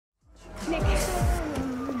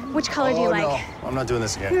Which color do you like? No, I'm not doing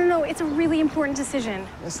this again. No, it's a really important decision.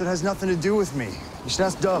 Yes, it has nothing to do with me. You should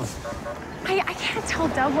ask Dov. I can't tell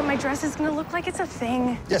Dov what my dress is gonna look like. It's a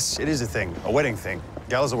thing. Yes, it is a thing, a wedding thing.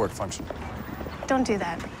 Gala's a work function. Don't do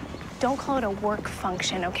that. Don't call it a work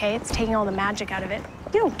function, okay? It's taking all the magic out of it.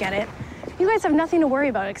 You don't get it. You guys have nothing to worry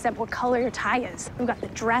about except what color your tie is. We've got the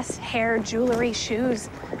dress, hair, jewelry, shoes.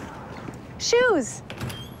 Shoes!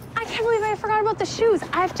 I can't believe I forgot about the shoes.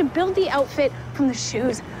 I have to build the outfit from the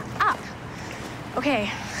shoes up.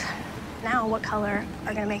 Okay, now what color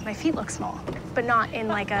are gonna make my feet look small? But not in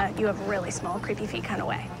like a, you have really small, creepy feet kind of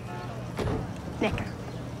way. Nick.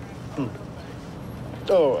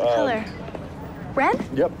 Color. Red?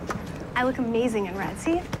 Yep. I look amazing in red.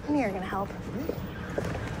 See? I knew you were gonna help.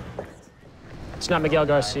 It's not Miguel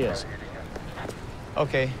Garcia's.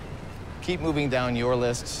 Okay. Keep moving down your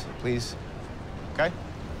lists, please. Okay?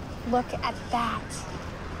 Look at that.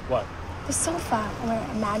 What? The sofa. I'm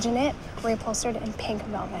gonna imagine it reupholstered in pink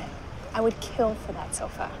velvet. I would kill for that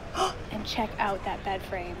sofa. And check out that bed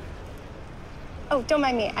frame. Oh, don't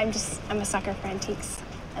mind me. I'm a sucker for antiques.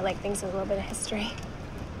 I like things with a little bit of history.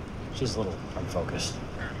 She's a little unfocused.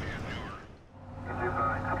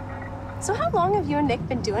 So how long have you and Nick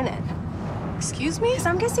been doing it? Excuse me? Because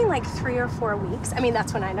I'm guessing like 3 or 4 weeks. I mean,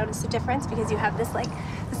 that's when I noticed the difference because you have this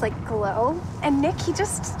glow. And Nick, he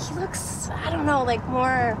looks, I don't know, like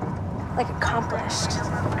more like accomplished.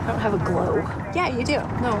 I don't have a glow. Yeah, you do.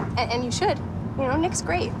 No. And you should. You know, Nick's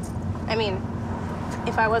great. I mean,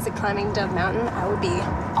 if I wasn't climbing Dove Mountain, I would be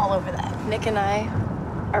all over that. Nick and I,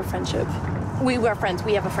 our friendship. We were friends.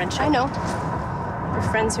 We have a friendship. I know.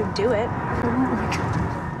 We're friends who do it. Oh my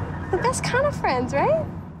God. The best kind of friends, right?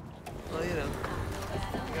 Well, you know,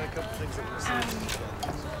 we got a couple things that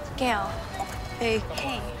we're Gail. Hey.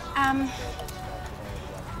 Hey,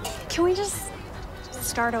 can we just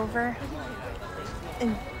start over?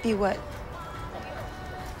 And be what?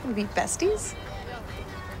 We be besties?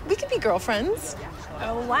 We could be girlfriends.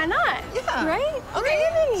 Oh, why not? Yeah. Right? Okay.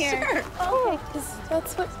 We're in here. Sure. Oh, Okay, because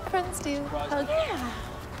that's what friends do. yeah.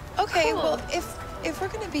 Okay, Cool. well, if we're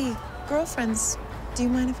gonna be girlfriends, do you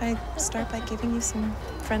mind if I start by giving you some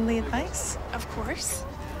friendly advice? Of course.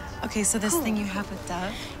 Okay, so this thing you have with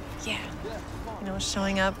Dove, Yeah. you know,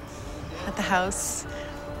 showing up at the house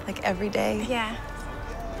like every day. Yeah.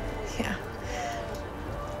 Yeah.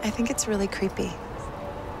 I think it's really creepy.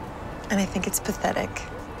 And I think it's pathetic.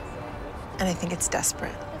 And I think it's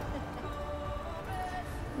desperate.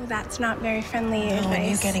 Well, that's not very friendly No, advice. and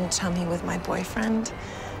you getting chummy with my boyfriend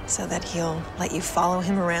so that he'll let you follow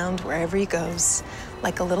him around wherever he goes,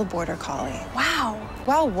 like a little border collie. Wow.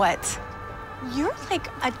 Wow, what? You're like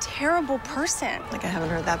a terrible person. Like I haven't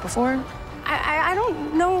heard that before? I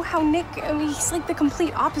don't know how Nick, I mean, he's like the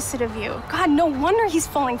complete opposite of you. God, no wonder he's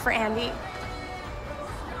falling for Andy.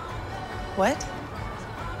 What?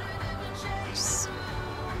 Just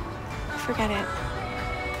forget it.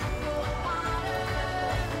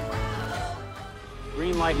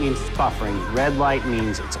 Green light means it's buffering. Red light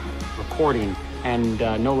means it's recording. And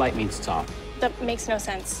no light means it's off. That makes no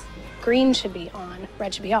sense. Green should be on,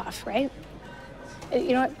 red should be off, right?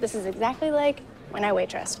 You know what? This is exactly like when I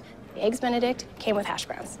waitressed. The Eggs Benedict came with hash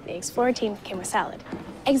browns. The Eggs Florentine came with salad.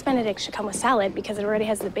 Eggs Benedict should come with salad because it already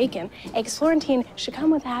has the bacon. Eggs Florentine should come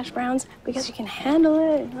with hash browns because you can handle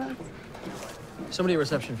it. You know? Somebody at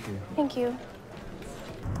reception for you. Thank you.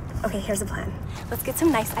 Okay, here's the plan. Let's get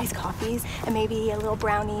some nice iced coffees and maybe a little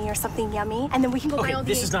brownie or something yummy, and then we can go buy all the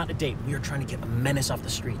This is not a date. We are trying to get a menace off the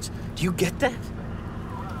streets. Do you get that?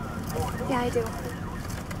 Yeah, I do.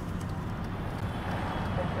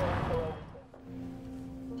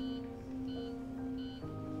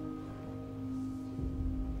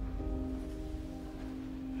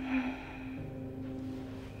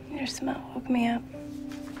 Your smell woke me up.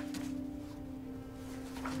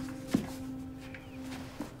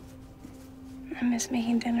 I miss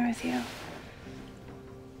making dinner with you.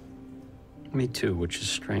 Me too, which is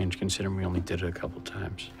strange considering we only did it a couple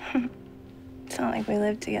times. It's not like we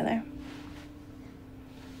live together.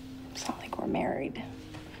 It's not like we're married.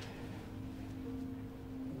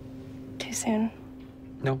 Too soon?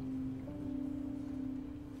 No.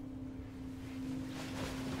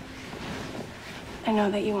 I know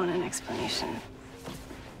that you want an explanation.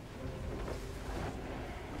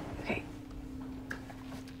 Okay.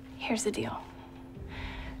 Here's the deal.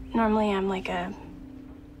 Normally, I'm like a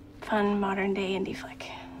fun, modern-day indie flick.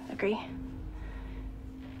 Agree?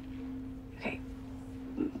 Okay.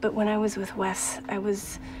 But when I was with Wes, I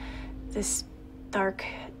was this dark,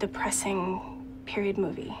 depressing period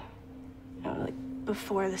movie. You know, like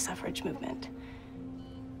before the suffrage movement.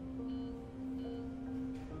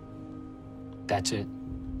 That's it.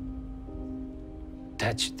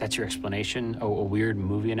 That's your explanation? A weird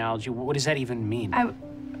movie analogy? What does that even mean?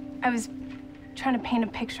 I was trying to paint a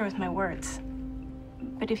picture with my words.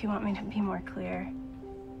 But if you want me to be more clear,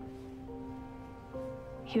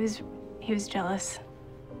 he was jealous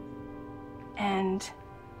and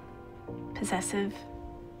possessive,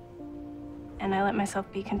 and I let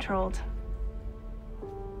myself be controlled.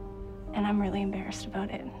 And I'm really embarrassed about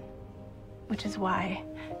it, which is why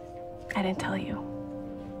I didn't tell you.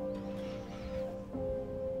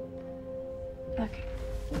 Look.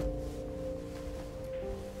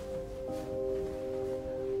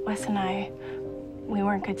 Wes and I, we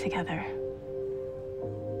weren't good together.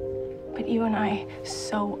 But you and I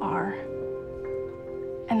so are.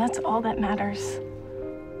 And that's all that matters.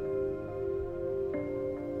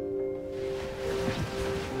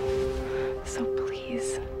 So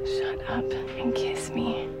please, shut up and kiss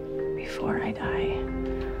me before I die.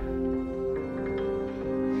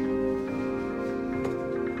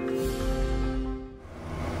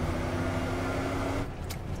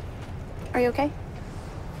 Are you okay?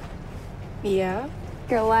 Yeah?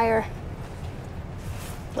 You're a liar.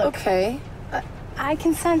 Look, Okay. I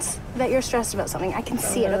can sense that you're stressed about something. I can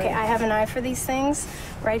see it, okay? I have an eye for these things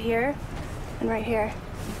right here and right here.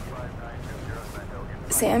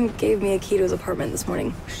 Sam gave me a key to his apartment this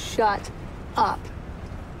morning. Shut up.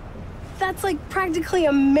 That's like practically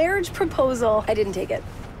a marriage proposal. I didn't take it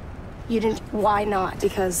You didn't, why not?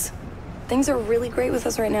 because things are really great with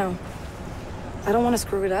us right now. I don't want to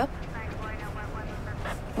screw it up.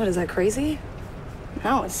 What, is that crazy?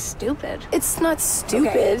 No, it's stupid. It's not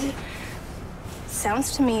stupid. Okay.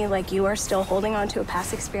 Sounds to me like you are still holding on to a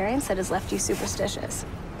past experience that has left you superstitious.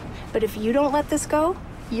 But if you don't let this go,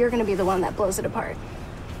 you're gonna be the one that blows it apart.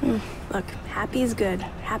 Look, happy is good.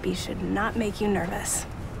 Happy should not make you nervous.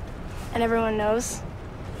 And everyone knows,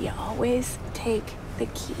 you always take the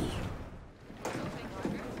key.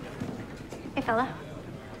 Hey, fella.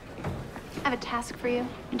 I have a task for you.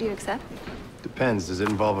 Do you accept? Depends. Does it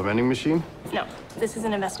involve a vending machine? No, this is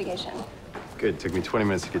an investigation. Good. Took me 20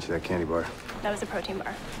 minutes to get you that candy bar. That was a protein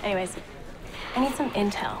bar. Anyways, I need some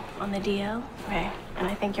intel on the DO, okay? And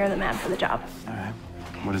I think you're the man for the job. All right.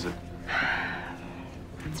 What is it?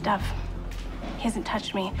 It's Dov. He hasn't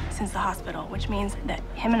touched me since the hospital, which means that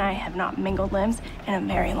him and I have not mingled limbs in a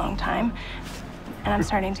very long time. And I'm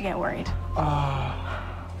starting to get worried.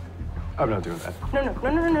 I'm not doing that.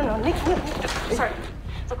 No. Nick, sorry.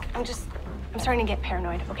 Look, I'm starting to get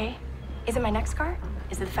paranoid, okay? Is it my next car?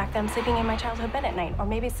 Is it the fact that I'm sleeping in my childhood bed at night? Or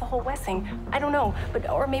maybe it's the whole West thing. I don't know.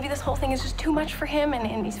 Or maybe this whole thing is just too much for him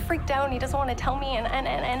and he's freaked out and he doesn't want to tell me and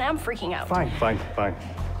I'm freaking out. Fine.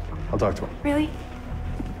 I'll talk to him. Really?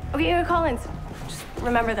 Okay, Collins. Just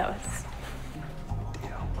remember those.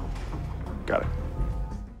 Got it.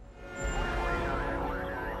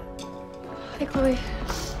 Hey, Chloe.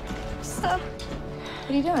 Stop. What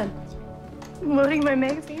are you doing? I'm loading my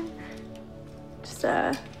magazine. Just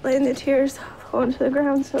letting the tears fall into the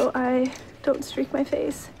ground so I don't streak my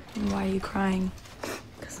face. And why are you crying?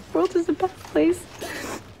 Because the world is a bad place.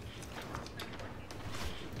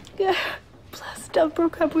 Yeah. Plus, Dov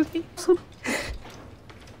broke up with me. So Are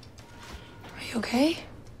you okay?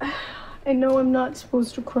 I know I'm not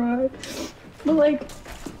supposed to cry, but like,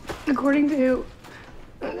 according to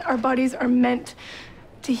our bodies are meant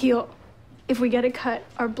to heal. If we get a cut,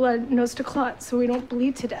 our blood knows to clot so we don't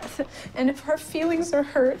bleed to death. And if our feelings are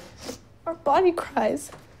hurt, our body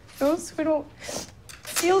cries, so we don't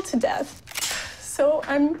feel to death. So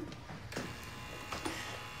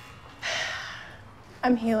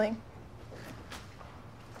I'm healing.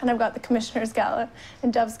 And I've got the commissioner's gala,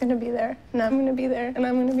 and Dov's gonna be there, and I'm gonna be there, and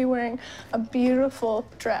I'm gonna be wearing a beautiful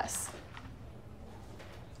dress.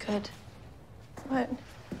 Good. What?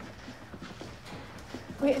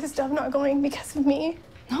 Wait, is Dov not going because of me?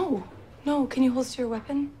 No. Can you holster your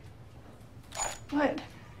weapon? What?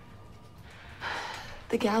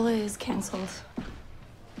 The gala is canceled.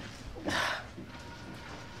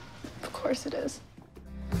 Of course it is.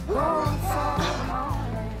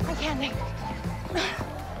 I can't, Nick.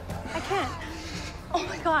 I can't. Oh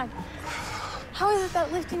my God. How is it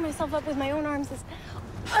that lifting myself up with my own arms is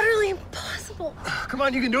utterly impossible? Come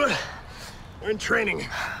on, you can do it. We're in training.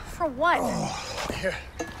 For what? Here,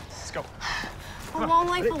 let's go. A long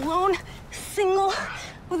life alone, single,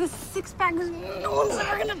 with a six-pack no one's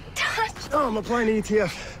ever gonna touch. Oh, I'm applying to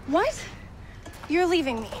ETF. What? You're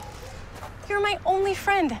leaving me. You're my only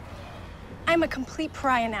friend. I'm a complete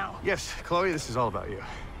pariah now. Yes, Chloe, this is all about you.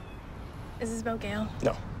 Is this about Gail?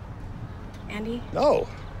 No. Andy? No.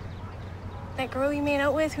 That girl you made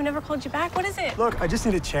out with who never called you back? What is it? Look, I just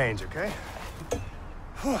need a change, okay?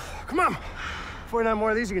 Come on. 49 more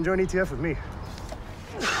of these, you can join ETF with me.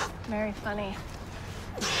 Very funny.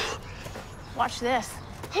 Watch this.